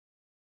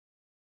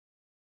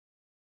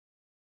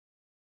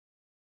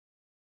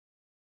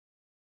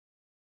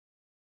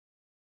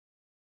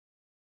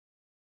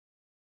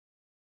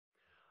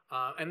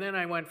And then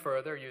I went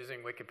further using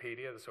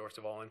Wikipedia, the source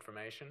of all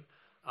information.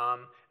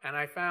 And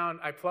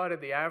I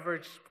plotted the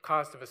average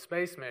cost of a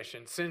space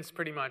mission since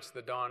pretty much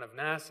the dawn of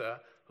NASA,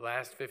 the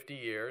last 50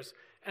 years,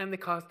 and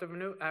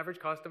the average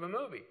cost of a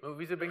movie.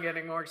 Movies have been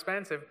getting more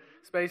expensive.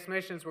 Space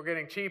missions were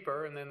getting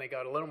cheaper, and then they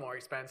got a little more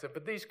expensive.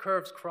 But these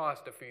curves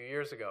crossed a few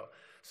years ago.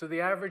 So the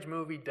average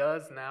movie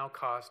does now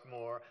cost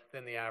more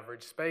than the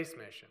average space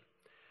mission.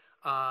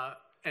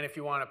 And if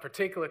you want a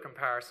particular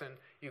comparison,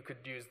 you could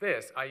use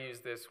this. I use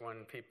this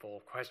when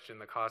people question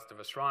the cost of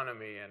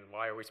astronomy and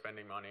why are we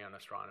spending money on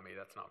astronomy.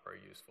 That's not very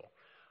useful.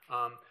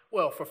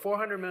 Well, for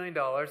 $400 million,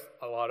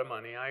 a lot of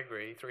money, I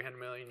agree, 300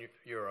 million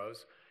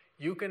euros,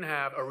 you can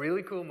have a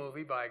really cool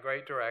movie by a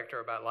great director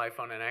about life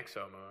on an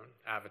exomoon,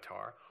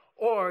 Avatar,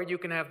 or you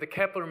can have the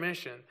Kepler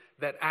mission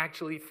that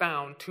actually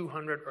found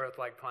 200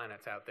 Earth-like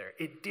planets out there.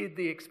 It did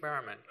the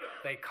experiment.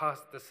 They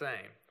cost the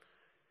same.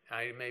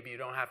 Maybe you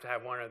don't have to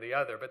have one or the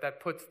other, but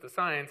that puts the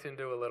science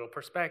into a little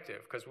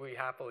perspective because we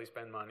happily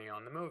spend money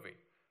on the movie.